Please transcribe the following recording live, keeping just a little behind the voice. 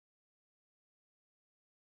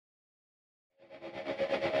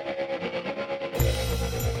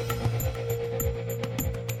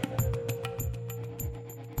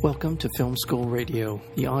Welcome to Film School Radio,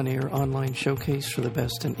 the on-air online showcase for the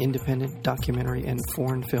best in independent documentary and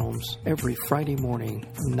foreign films, every Friday morning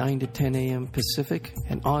from 9 to 10 a.m. Pacific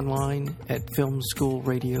and online at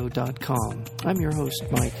filmschoolradio.com. I'm your host,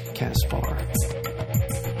 Mike Kaspar.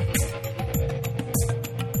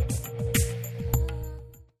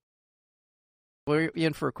 We're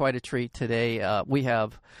in for quite a treat today. We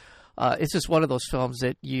have... it's just one of those films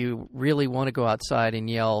that you really want to go outside and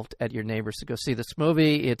yell at your neighbors to go see this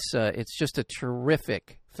movie. It's just a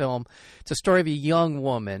terrific film. It's a story of a young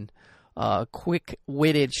woman,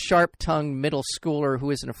 quick-witted, sharp-tongued middle schooler who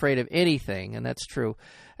isn't afraid of anything, and that's true.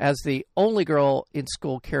 As the only girl in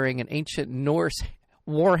school carrying an ancient Norse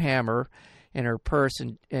warhammer in her purse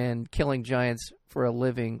and killing giants for a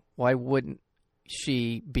living, why wouldn't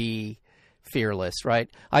she be fearless, right?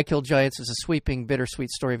 I Kill Giants is a sweeping, bittersweet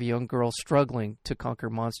story of a young girl struggling to conquer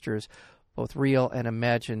monsters, both real and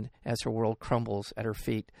imagined, as her world crumbles at her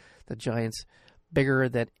feet. The giants bigger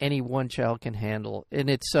than any one child can handle. And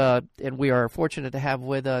and we are fortunate to have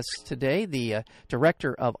with us today the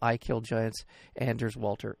director of I Kill Giants, Anders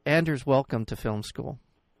Walter. Anders, welcome to Film School.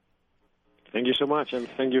 Thank you so much, and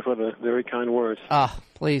thank you for the very kind words.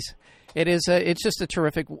 Please. It's just a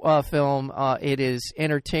terrific film. It is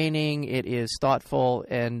entertaining. It is thoughtful,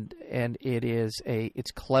 and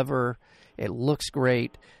it's clever. It looks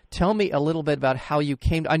great. Tell me a little bit about how you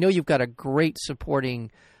came. I know you've got a great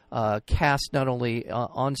supporting cast, not only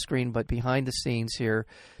on screen but behind the scenes here.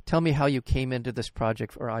 Tell me how you came into this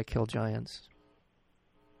project for I Kill Giants.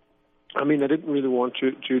 I mean, I didn't really want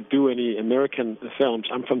to do any American films.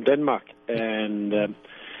 I'm from Denmark, and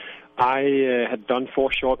I had done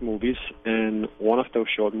 4 short movies, and one of those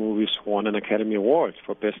short movies won an Academy Award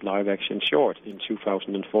for Best Live Action Short in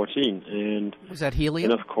 2014. And was that Helium?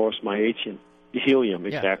 And of course, my agent, Helium,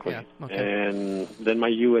 exactly. Yeah, okay. And then my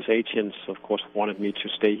U.S. agents, of course, wanted me to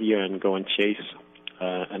stay here and go and chase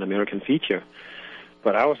an American feature.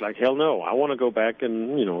 But I was like, hell no, I want to go back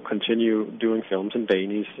and, continue doing films in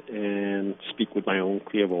Danish and speak with my own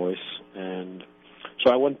clear voice. And so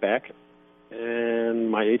I went back.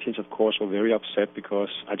 And my agents, of course, were very upset because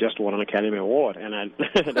I just won an Academy Award, and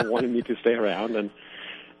they wanted me to stay around and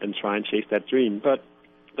try and chase that dream. But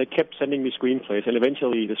they kept sending me screenplays, and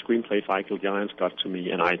eventually the screenplay for I Kill Giants got to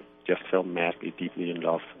me, and I just fell madly, deeply in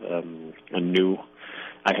love, and knew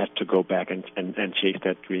I had to go back and chase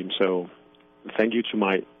that dream. So thank you to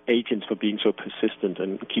my agents for being so persistent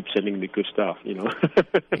and keep sending me good stuff,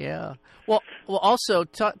 Yeah. Well, also,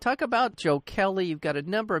 talk about Joe Kelly. You've got a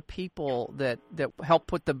number of people that helped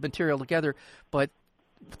put the material together, but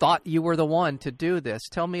thought you were the one to do this.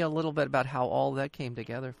 Tell me a little bit about how all that came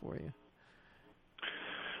together for you.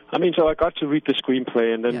 I mean, so I got to read the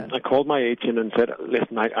screenplay, and then I called my agent and said,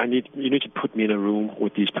 listen, you need to put me in a room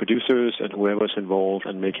with these producers and whoever's involved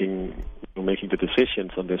and making the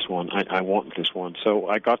decisions on this one. I want this one. So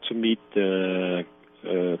I got to meet the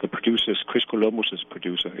producers, Chris Columbus'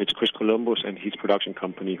 producer. It's Chris Columbus and his production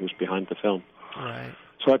company who's behind the film. Right.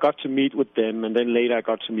 So I got to meet with them, and then later I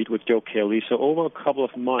got to meet with Joe Kelly. So over a couple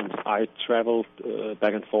of months, I traveled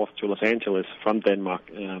back and forth to Los Angeles from Denmark,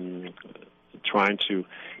 trying to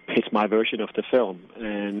pitch my version of the film.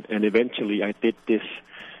 And eventually I did this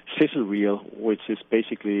sizzle reel, which is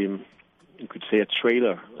basically, you could say, a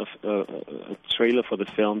trailer for the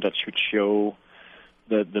film that should show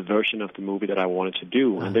the version of the movie that I wanted to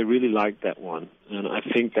do. And they really liked that one. And I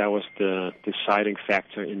think that was the deciding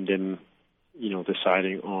factor in them,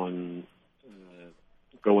 deciding on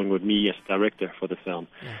going with me as director for the film.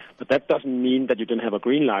 Yeah. But that doesn't mean that you didn't have a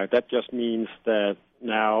green light. That just means that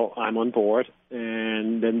now I'm on board,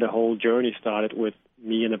 and then the whole journey started with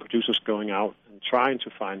me and the producers going out and trying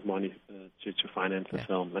to find money to finance the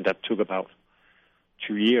film, and that took about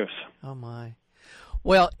 2 years. Oh, my.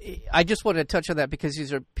 Well, I just wanted to touch on that because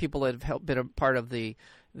these are people that have been a part of the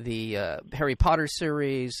Harry Potter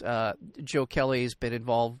series. Joe Kelly's been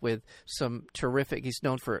involved with some terrific – he's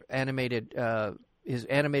known for his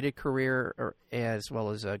animated career as well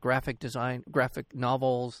as graphic design, graphic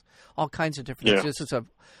novels, all kinds of different things. This is a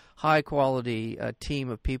high-quality team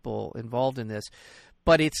of people involved in this.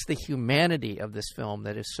 But it's the humanity of this film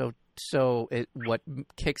that is what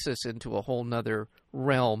kicks us into a whole nother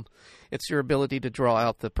realm. It's your ability to draw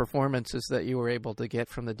out the performances that you were able to get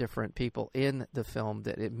from the different people in the film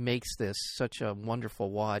that it makes this such a wonderful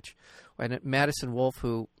watch. And Madison Wolfe,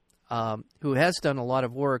 who has done a lot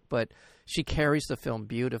of work, but she carries the film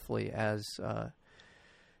beautifully as well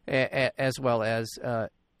as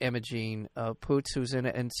Imogen Poots, who's in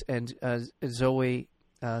it, and Zoe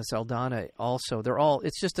Saldana also.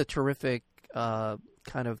 It's just a terrific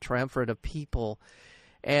kind of triumvirate of people,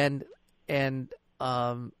 and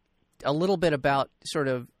a little bit about sort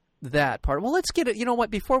of that part. Well, let's get it. You know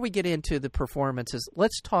what? Before we get into the performances,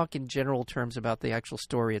 let's talk in general terms about the actual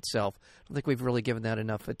story itself. I don't think we've really given that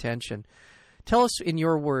enough attention. Tell us, in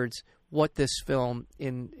your words, what this film,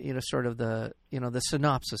 sort of the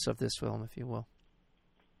synopsis of this film, if you will.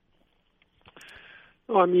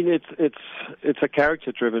 Well, I mean, it's a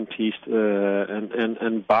character-driven piece,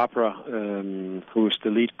 and Barbara, who's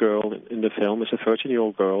the lead girl in the film, is a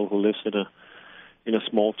 13-year-old girl who lives in a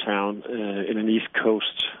small town in an East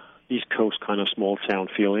Coast kind of small town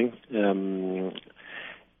feeling.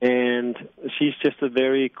 And she's just a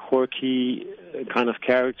very quirky kind of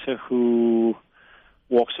character who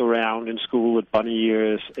walks around in school with bunny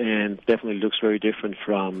ears and definitely looks very different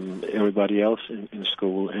from everybody else in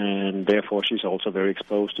school. And therefore she's also very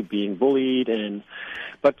exposed to being bullied.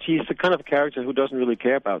 But she's the kind of character who doesn't really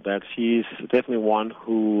care about that. She's definitely one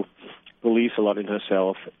who believes a lot in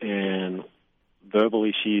herself, and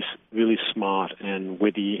verbally, she's really smart and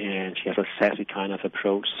witty, and she has a sassy kind of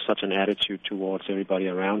approach, such an attitude towards everybody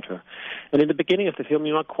around her. And in the beginning of the film,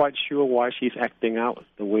 you're not quite sure why she's acting out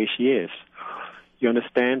the way she is. You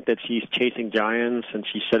understand that she's chasing giants and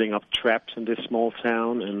she's setting up traps in this small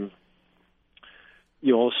town, and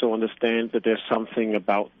you also understand that there's something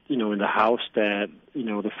about, in the house that,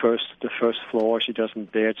 the first floor, she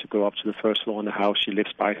doesn't dare to go up to the first floor in the house. She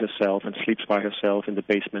lives by herself and sleeps by herself in the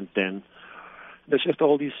basement den. There's just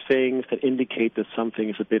all these things that indicate that something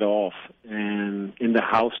is a bit off. And in the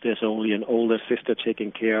house, there's only an older sister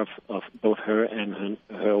taking care of both her and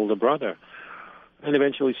her older brother. And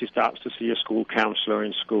eventually she starts to see a school counselor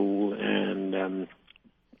in school, and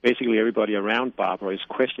basically everybody around Barbara is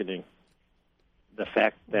questioning the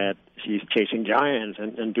fact that she's chasing giants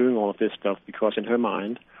and doing all of this stuff, because in her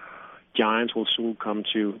mind, giants will soon come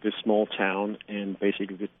to this small town and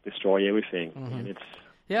basically destroy everything. Mm-hmm. And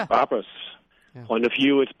it's Barbara's point of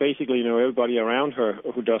view. It's basically, everybody around her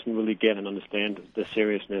who doesn't really get and understand the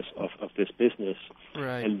seriousness of this business.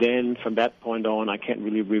 Right. And then from that point on, I can't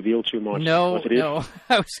really reveal too much. No. It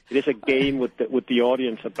is a game with the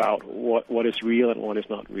audience about what is real and what is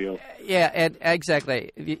not real. Yeah, and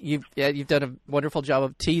exactly. You've done a wonderful job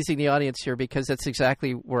of teasing the audience here, because that's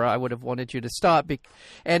exactly where I would have wanted you to stop.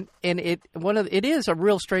 And it is a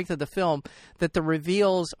real strength of the film that the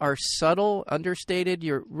reveals are subtle, understated.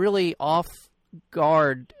 You're really off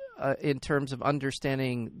guard in terms of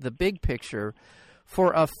understanding the big picture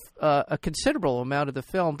for a considerable amount of the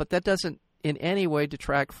film, but that doesn't in any way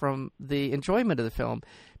detract from the enjoyment of the film,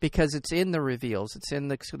 because it's in the reveals, it's in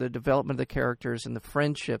the development of the characters and the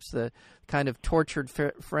friendships, the kind of tortured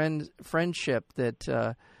friendship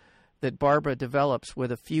that Barbara develops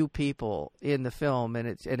with a few people in the film, and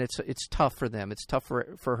it's tough for them. It's tough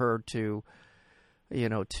for her to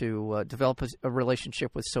develop a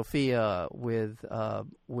relationship with Sophia, with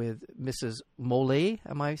Mrs. Mollet.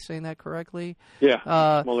 Am I saying that correctly? Yeah,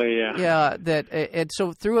 Mollet. Yeah. Yeah. And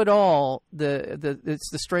so through it all, it's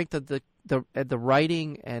the strength of the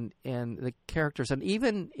writing and the characters, and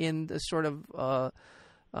even in the sort of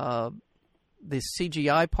the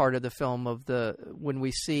CGI part of the film when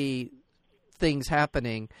we see things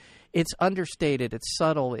happening, it's understated, it's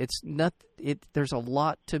subtle, there's a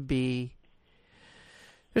lot to be.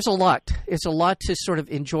 There's a lot. It's a lot to sort of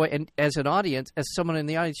enjoy, and as an audience, as someone in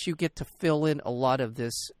the audience, you get to fill in a lot of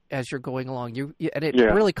this as you're going along. And it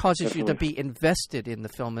really causes you to be invested in the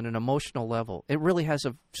film at an emotional level. It really has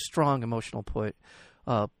a strong emotional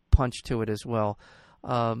punch to it as well.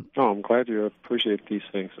 I'm glad you appreciate these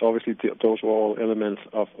things. Obviously, those were all elements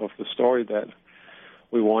of the story that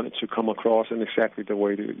we wanted to come across in exactly the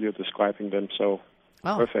way that you're describing them. So.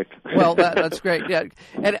 Oh, perfect. Well, that's great. Yeah,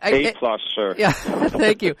 and A+, sir. Yeah,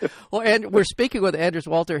 thank you. Well, and we're speaking with Anders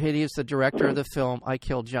Walter. He is the director of the film I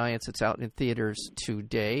Kill Giants. It's out in theaters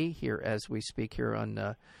today here as we speak here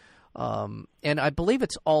on, and I believe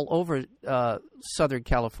it's all over Southern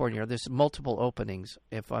California. There's multiple openings,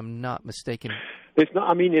 if I'm not mistaken. It's not.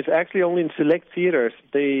 I mean, it's actually only in select theaters.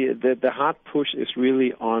 The hard push is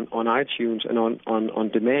really on iTunes and on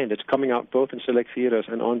demand. It's coming out both in select theaters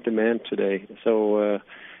and on demand today. So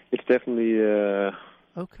it's definitely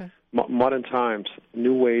modern times,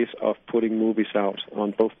 new ways of putting movies out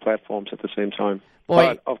on both platforms at the same time.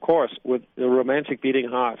 But of course, with a romantic beating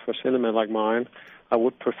heart for cinema like mine, I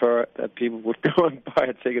would prefer that people would go and buy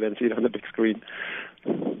a ticket and see it on the big screen.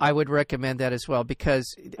 I would recommend that as well,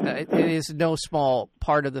 because it is no small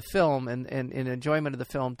part of the film and enjoyment of the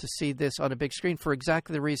film to see this on a big screen for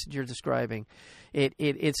exactly the reasons you're describing.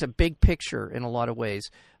 It's a big picture in a lot of ways.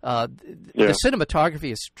 The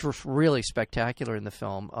cinematography is really spectacular in the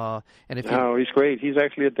film. He's great. He's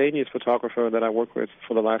actually a Danish photographer that I worked with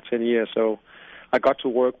for the last 10 years, so I got to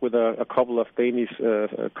work with a couple of Danish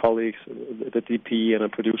colleagues, the DP and a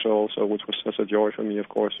producer also, which was such a joy for me, of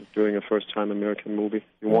course, doing a first-time American movie.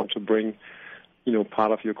 You want to bring,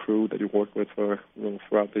 part of your crew that you work with for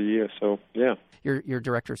throughout the year. So yeah. Your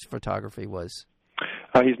director's photography was.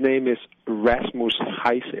 His name is Rasmus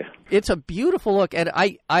Heise. It's a beautiful look, and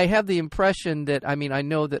I have the impression that, I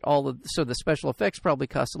know that the special effects probably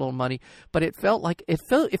cost a little money, but it feels like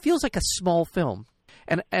a small film.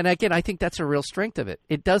 And again, I think that's a real strength of it.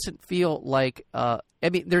 It doesn't feel like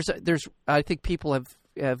there's I think people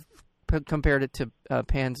have compared it to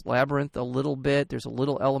Pan's Labyrinth a little bit. There's a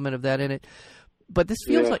little element of that in it, but this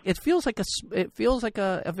feels like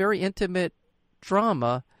a very intimate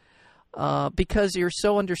drama. Because you're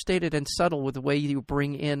so understated and subtle with the way you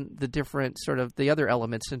bring in the different sort of the other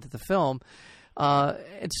elements into the film,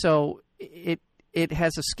 and so it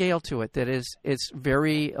has a scale to it that it's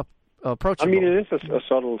very approachable. It is a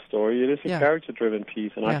subtle story. It is a character-driven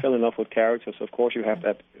piece, and I fell in love with characters. Of course, you have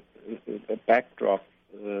that backdrop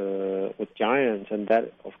with giants, and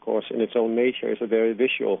that, of course, in its own nature, is a very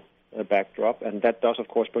visual backdrop, and that does, of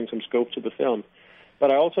course, bring some scope to the film.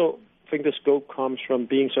 But I also think the scope comes from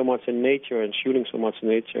being so much in nature and shooting so much in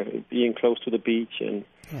nature, being close to the beach and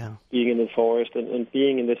being in the forest and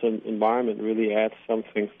being in this environment really adds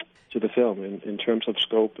something to the film in terms of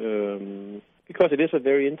scope, because it is a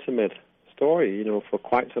very intimate story. For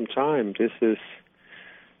quite some time, this is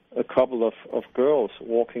a couple of girls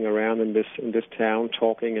walking around in this town,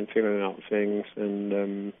 talking and figuring out things,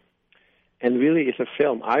 and really, it's a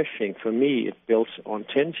film, I think, for me, it builds on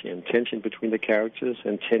tension between the characters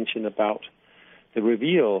and tension about the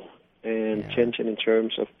reveal and tension in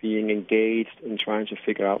terms of being engaged and trying to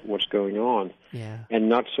figure out what's going on. Yeah. And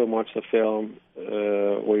not so much a film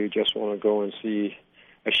where you just want to go and see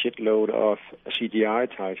a shitload of CGI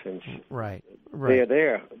titans. Right. They are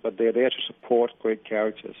there, but they're there to support great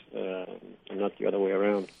characters and not the other way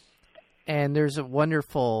around. And there's a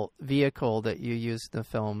wonderful vehicle that you use in the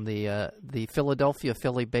film, the Philadelphia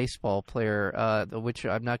Philly baseball player, which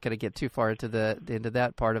I'm not going to get too far into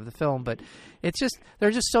that part of the film, but there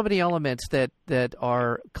are just so many elements that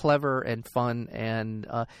are clever and fun, and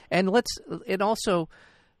also,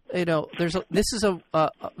 this is a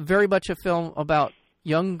very much a film about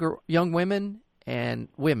young women and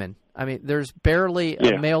women. There's barely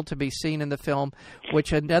a male to be seen in the film,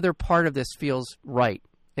 which another part of this feels right.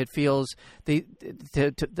 It feels the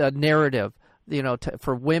narrative,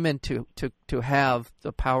 for women to have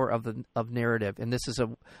the power of narrative, and this is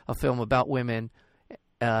a film about women,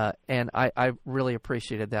 and I really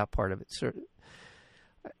appreciated that part of it. So,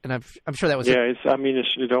 and I'm sure that was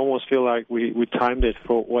it almost feels like we timed it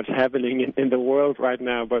for what's happening in the world right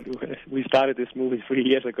now. But we started this movie 3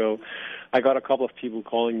 years ago. I got a couple of people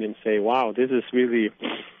calling me and say, "Wow, this is really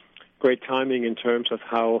great timing in terms of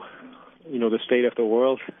how." The state of the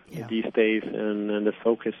world these days, and the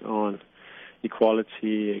focus on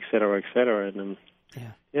equality, et cetera, et cetera. And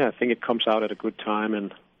I think it comes out at a good time,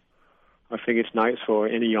 and I think it's nice for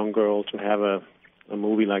any young girl to have a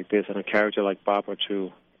movie like this and a character like Barbara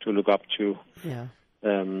to look up to. Yeah.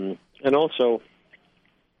 And also,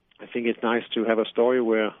 I think it's nice to have a story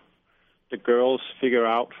where the girls figure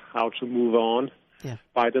out how to move on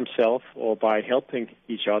by themselves or by helping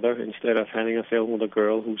each other, instead of having a film with a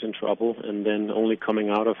girl who's in trouble and then only coming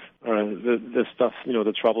out of the stuff,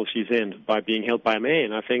 the trouble she's in by being helped by a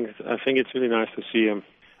man. I think it's really nice to see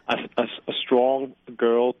a strong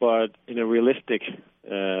girl, but in a realistic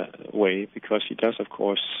way, because she does, of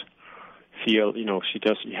course, feel, she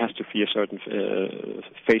has to fear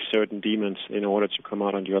face certain demons in order to come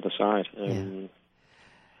out on the other side.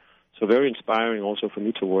 So very inspiring also for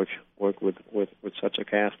me to work with such a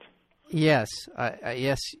cast. Yes,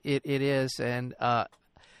 yes, it is. And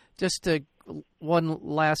just one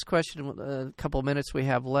last question, a couple of minutes we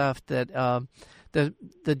have left, that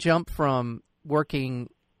the jump from working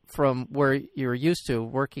from where you're used to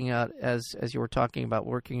working out, as you were talking about,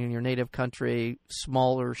 working in your native country,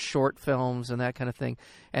 smaller short films and that kind of thing,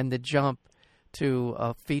 and the jump to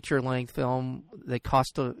a feature-length film that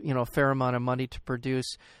cost a fair amount of money to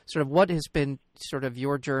produce. Sort of what has been sort of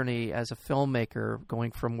your journey as a filmmaker,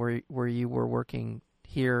 going from where you were working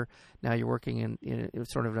here, now you're working in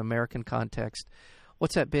sort of an American context.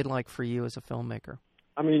 What's that been like for you as a filmmaker?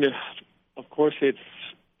 Of course,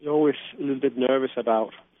 you're always a little bit nervous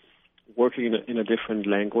about working in a different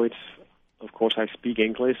language. Of course, I speak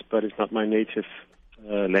English, but it's not my native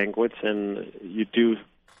language, and you do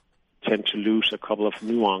tend to lose a couple of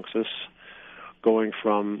nuances going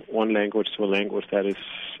from one language to a language that is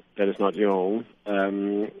not your own.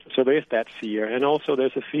 So there's that fear, and also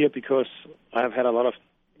there's a fear because I've had a lot of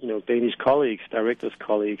Danish colleagues, directors'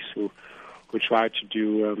 colleagues who tried to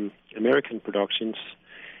do American productions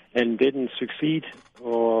and didn't succeed,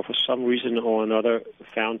 or for some reason or another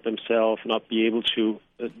found themselves not be able to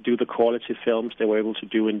do the quality films they were able to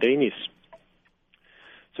do in Danish.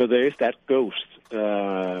 So there is that ghost.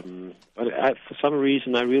 But for some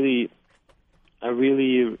reason, I really,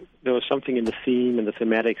 there was something in the theme and the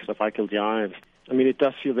thematics of I Kill Giants. I mean, it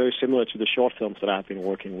does feel very similar to the short films that I've been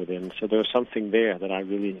working within. So there was something there that I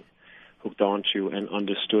really hooked on to and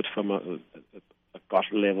understood from a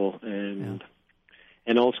gut level, and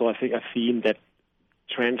also I think a theme that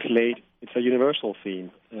translates. It's a universal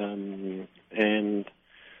theme, and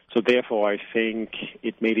so therefore I think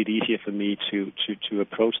it made it easier for me to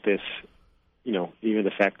approach this. Even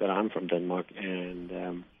the fact that I'm from Denmark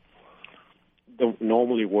and don't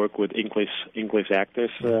normally work with English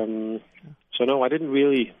actors. So no, I didn't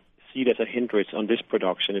really see it as a hindrance on this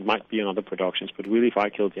production. It might be on other productions, but really for I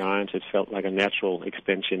Kill Giants, it felt like a natural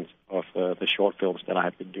extension of the short films that I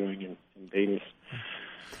have been doing in Danish.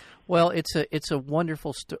 Well, it's a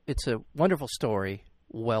wonderful story,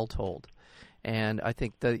 well told, and I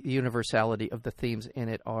think the universality of the themes in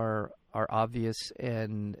it are obvious.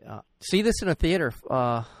 And see this in a theater,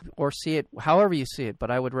 or see it however you see it.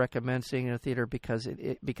 But I would recommend seeing it in a theater because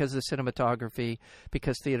because of the cinematography,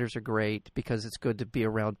 because theaters are great, because it's good to be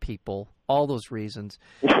around people. All those reasons.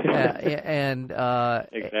 And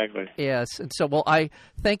exactly. Yes. And so, well, I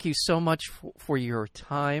thank you so much for your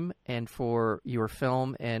time and for your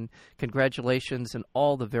film, and congratulations and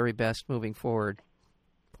all the very best moving forward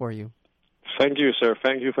for you. Thank you, sir.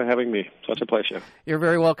 Thank you for having me. Such a pleasure. You're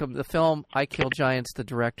very welcome. The film I Kill Giants, the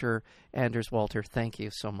director, Anders Walter. Thank you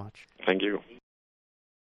so much. Thank you.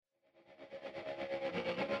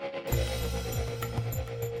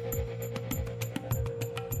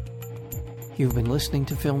 You've been listening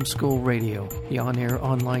to Film School Radio, the on-air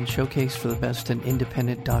online showcase for the best in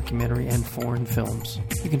independent documentary and foreign films.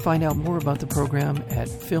 You can find out more about the program at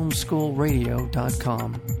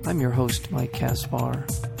filmschoolradio.com. I'm your host, Mike Kaspar.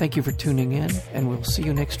 Thank you for tuning in, and we'll see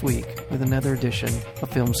you next week with another edition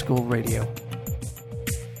of Film School Radio.